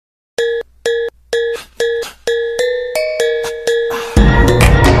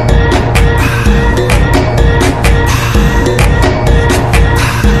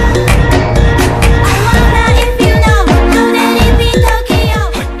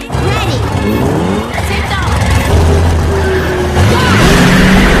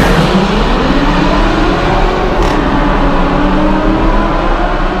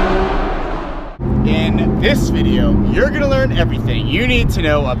learn everything you need to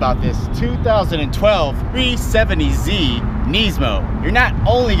know about this 2012 370z Nismo. You're not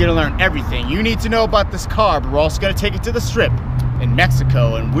only gonna learn everything you need to know about this car, but we're also gonna take it to the strip in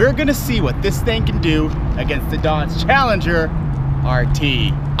Mexico, and we're gonna see what this thing can do against the Dodge Challenger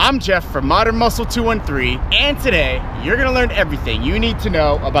RT. I'm Jeff from Modern Muscle 213, and today you're gonna learn everything you need to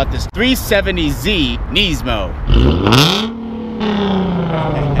know about this 370z Nismo.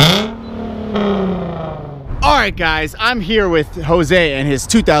 Alright guys, I'm here with Jose and his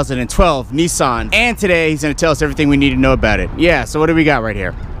 2012 Nissan, and today he's gonna tell us everything we need to know about it. Yeah, so what do we got right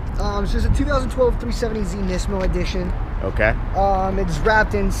here? This is a 2012 370z Nismo edition. Okay. It's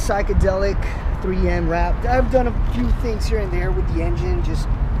wrapped in psychedelic 3M wrap. I've done a few things here and there with the engine, just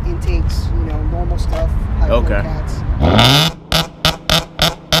intakes, you know, normal stuff. Okay.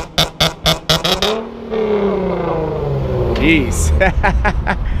 Jeez.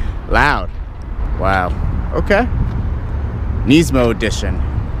 Loud. Wow. Okay. Nismo edition.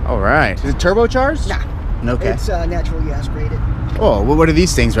 All right. Is it turbocharged? Nah. Okay. It's naturally aspirated. Oh, well, what are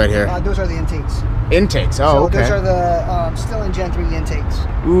these things right here? Those are the intakes. Intakes. Oh, so okay. Those are the still in Gen 3 intakes.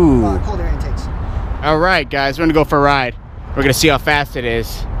 Ooh. Cold air intakes. All right, guys. We're gonna go for a ride. We're gonna see how fast it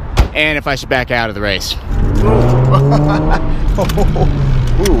is, and if I should back out of the race.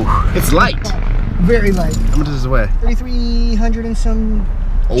 Ooh. It's light. Very light. How much does it weigh? 3,300 and some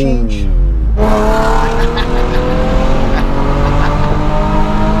change.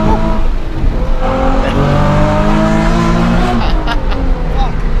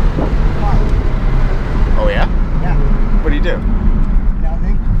 Oh yeah? Yeah. What do you do?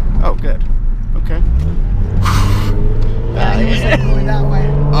 Nothing. Oh, good. Okay. Yeah, he was like going that way.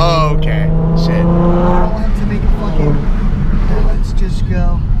 Oh, okay. Shit. I don't want him to make a fucking. Let's just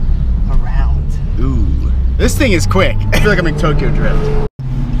go around. Ooh. This thing is quick. I feel like I'm in Tokyo Drift.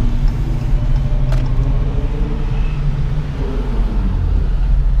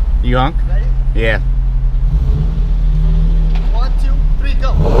 You honk? Ready? Yeah. 1, 2, 3,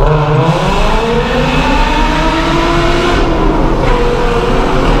 go.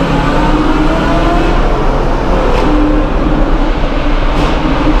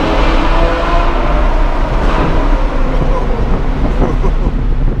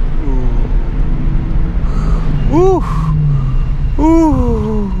 Ooh.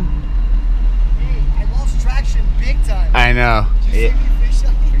 Ooh. Hey, I lost traction big time. I know. Did you see me fish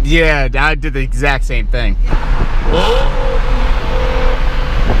something? Yeah, I did the exact same thing.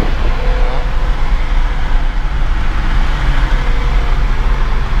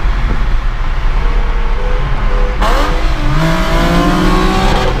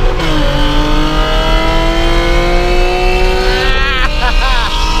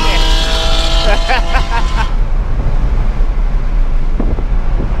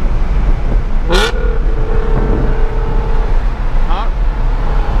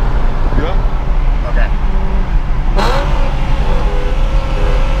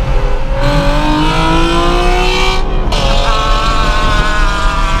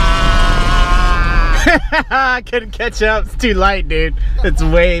 I couldn't catch up. It's too light, dude. It's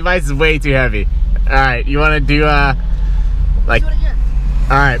mine's way too heavy. All right, you want to do like? Do it again.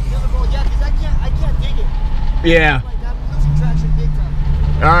 All right. Yeah, because I can't dig it. Yeah. Like I'm losing traction big time.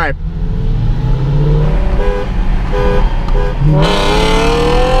 All right.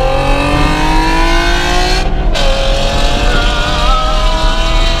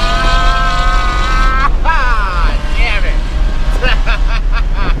 Damn it.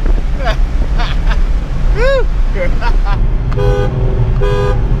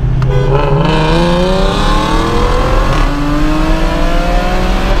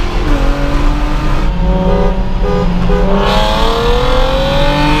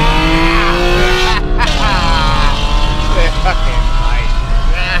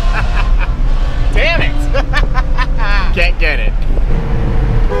 Damn it. Can't get it.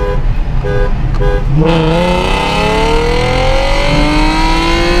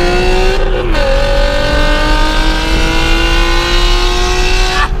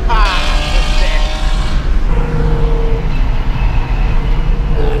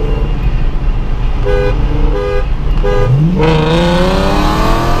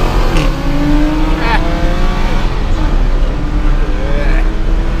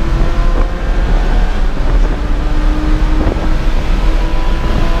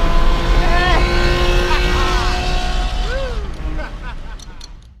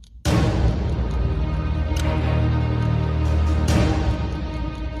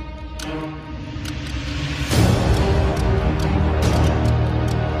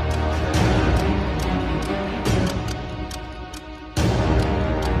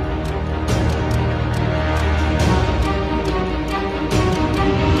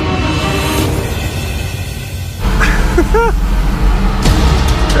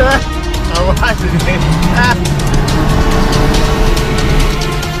 I'm watching it.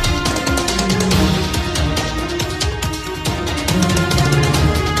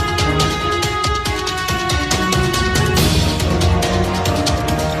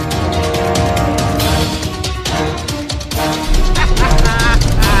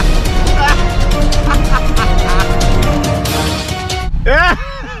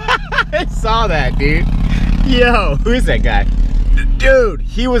 I saw that, dude. Yo, who is that guy? Dude,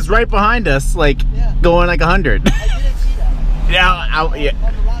 he was right behind us, like, going like 100. I didn't see that. Yeah, yeah.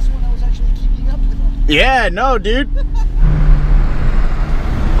 On the last one, I was actually keeping up with him. Yeah, no, dude.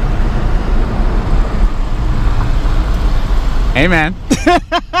 Hey, man. Making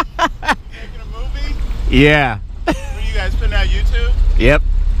a movie? Yeah. What are you guys putting out YouTube? Yep.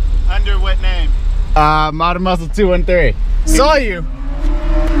 Under what name? Modern Muscle 213. Saw you.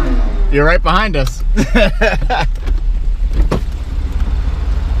 You're right behind us.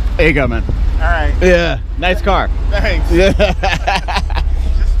 There you go, man. All right. Yeah, nice car. Thanks. Yeah. Just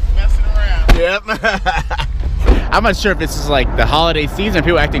messing around. Yep. I'm not sure if this is like the holiday season,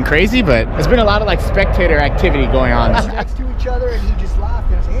 people acting crazy, but there's been a lot of like spectator activity going on. Next to each other, and he just laughed.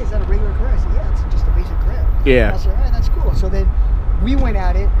 And I said, "Hey, is that a regular crab?" I said, "Yeah, it's just a basic crab." Yeah. And I said, "All right, that's cool." So then we went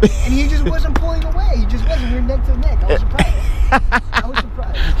at it, and he just wasn't pulling away. He just wasn't. We were neck to neck. I was surprised. I was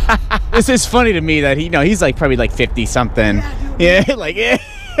surprised. This is funny to me that he's like probably like 50 something. Yeah, dude. Yeah, like yeah,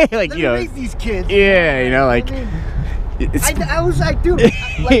 like Let you me know. raise these kids. Yeah, you know, like. I mean, It's, I was like, dude,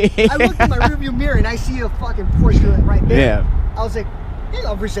 I looked in my rearview mirror and I see a fucking Porsche right there. Yeah. I was like, hey,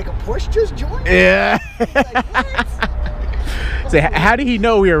 over a second, Porsche just joined? Yeah. Like, what? So how did he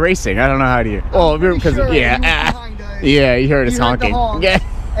know we were racing? I don't know how do you. Oh, because Sure, yeah, he was behind us. yeah, you heard us He heard the honking. honk. Yeah.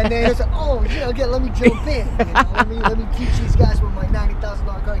 And then it's like, oh, yeah, okay, let me jump in. You know, let me teach these guys what my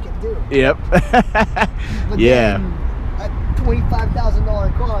 $90,000 car can do. Yep. But Yeah. then a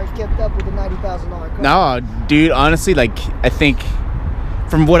 $25,000 car has kept up with a $90,000 car. No, dude. Honestly, like I think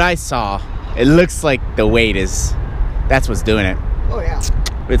from what I saw, it looks like the weight is. That's what's doing it. Oh yeah.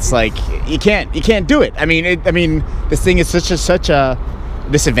 It's like you can't do it. I mean, this thing is such a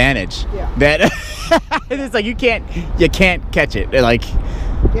disadvantage that it's like you can't catch it. Like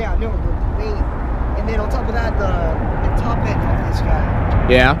Yeah, no, the weight, and then on top of that, the top end of this guy.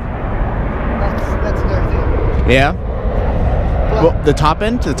 yeah, That's another thing. yeah. But Well, the top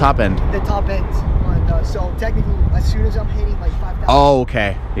end to the top end. the top end on so technically, as soon as I'm hitting like 5,000. Oh,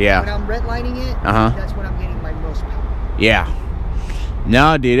 okay. When Yeah. I'm redlining it, that's when I'm getting my most power. Yeah.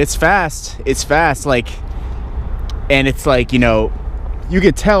 No, dude, it's fast. It's fast. Like, and it's like, you know, you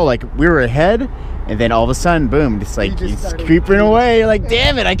could tell like we were ahead, and then all of a sudden, boom, it's like You just he's started creeping creeping. away. You're like,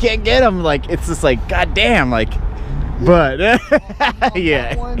 damn it, I can't get him. Like, it's just like, goddamn, like, but On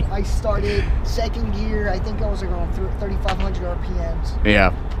yeah, that one, I started second gear. I think I was around 3,500 RPMs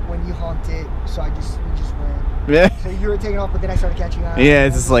yeah, when you honked it. So we just ran. yeah. So you were taking off, but then I started catching on. Yeah,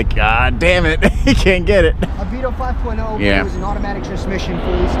 it's just like, god damn it, you can't get it. I beat up 5.0, but Yeah. it was an automatic transmission,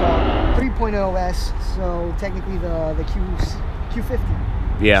 fully stock. 3.0 S, so technically the Q50.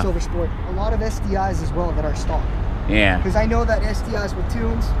 Yeah, Silver Sport. A lot of SDIs as well that are stock. yeah, Because I know that SDIs with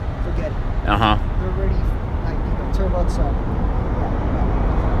tunes, forget it. uh-huh. They're already, like, turboed, so yeah.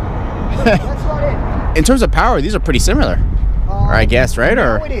 That's about it. In terms of power, these are pretty similar. Or I guess, right?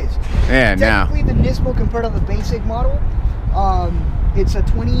 Now Or it is. yeah, now. Technically, the Nismo compared to the basic model, it's a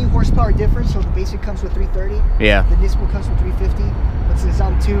 20 horsepower difference. So the basic comes with 330. Yeah, The Nismo comes with 350. But since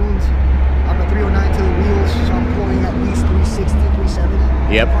I'm tuned, I'm a 309 to the wheels, so I'm pulling at least 360,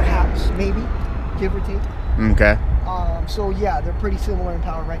 370. Yep. Perhaps, maybe, give or take. okay. So yeah, they're pretty similar in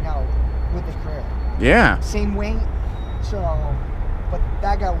power right now with the Carrera. Yeah, Same weight, so, but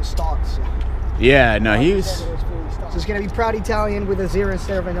that guy was stock, so. yeah. No, he was. So it's gonna be Proud Italian with a 0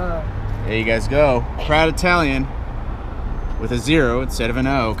 instead of an O. There you guys go. Proud Italian with a 0 instead of an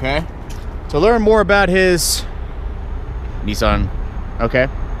O, okay? To learn more about his Nissan, okay?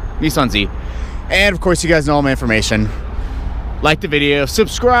 Nissan Z. And of course, you guys know all my information. Like the video,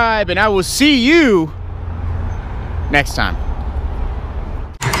 subscribe, and I will see you next time.